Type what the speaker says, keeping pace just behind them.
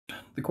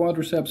the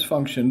quadriceps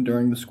function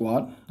during the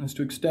squat is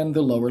to extend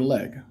the lower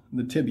leg,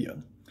 the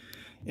tibia.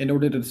 In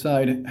order to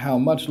decide how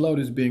much load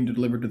is being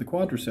delivered to the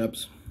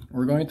quadriceps,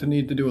 we're going to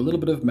need to do a little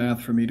bit of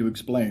math for me to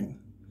explain.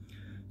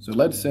 So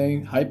let's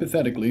say,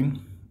 hypothetically,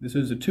 this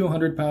is a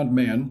 200-pound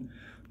man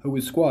who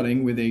is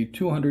squatting with a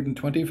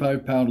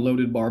 225-pound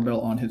loaded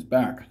barbell on his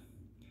back.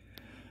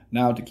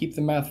 Now, to keep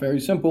the math very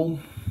simple,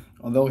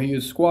 although he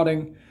is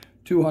squatting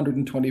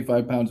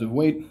 225 pounds of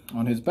weight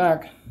on his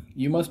back,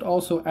 you must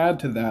also add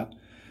to that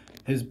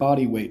his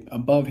body weight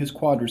above his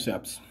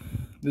quadriceps.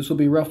 This will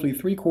be roughly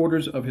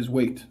 3/4 of his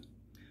weight.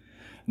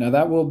 Now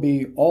that will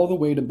be all the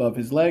weight above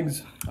his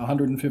legs,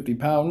 150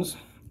 pounds,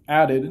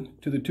 added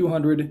to the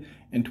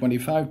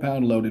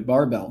 225-pound loaded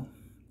barbell,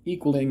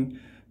 equaling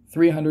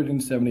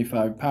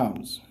 375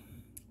 pounds.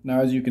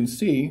 Now, as you can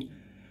see,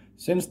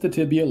 since the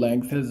tibia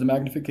length has a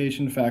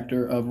magnification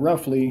factor of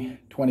roughly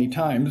 20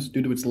 times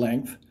due to its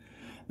length,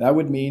 that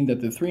would mean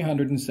that the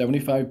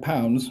 375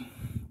 pounds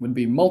would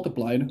be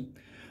multiplied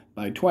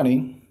by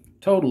 20,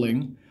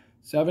 totaling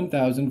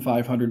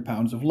 7,500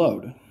 pounds of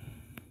load.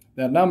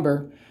 That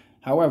number,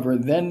 however,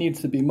 then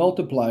needs to be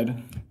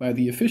multiplied by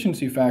the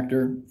efficiency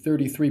factor,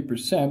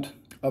 33%,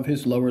 of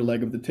his lower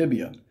leg of the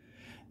tibia.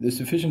 This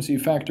efficiency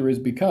factor is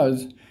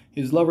because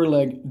his lower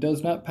leg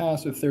does not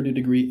pass a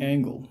 30-degree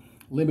angle,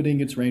 limiting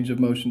its range of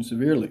motion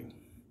severely.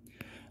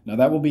 Now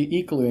that will be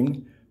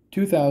equaling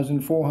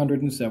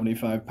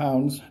 2,475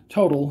 pounds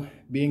total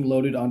being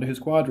loaded onto his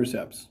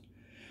quadriceps.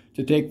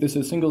 To take this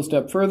a single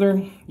step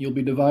further, you'll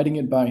be dividing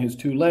it by his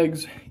two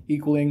legs,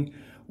 equaling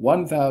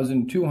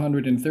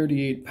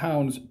 1,238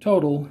 pounds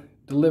total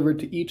delivered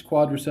to each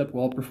quadricep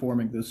while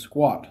performing this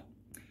squat.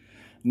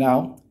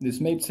 Now, this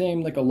may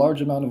seem like a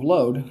large amount of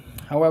load,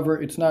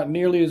 however, it's not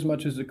nearly as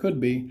much as it could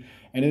be,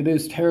 and it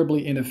is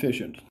terribly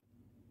inefficient.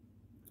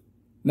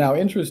 Now,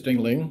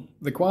 interestingly,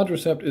 the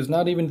quadricep is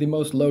not even the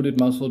most loaded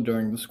muscle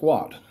during the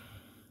squat.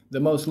 The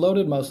most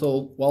loaded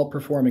muscle while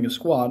performing a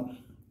squat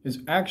is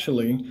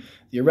actually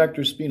the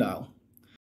erector spinale,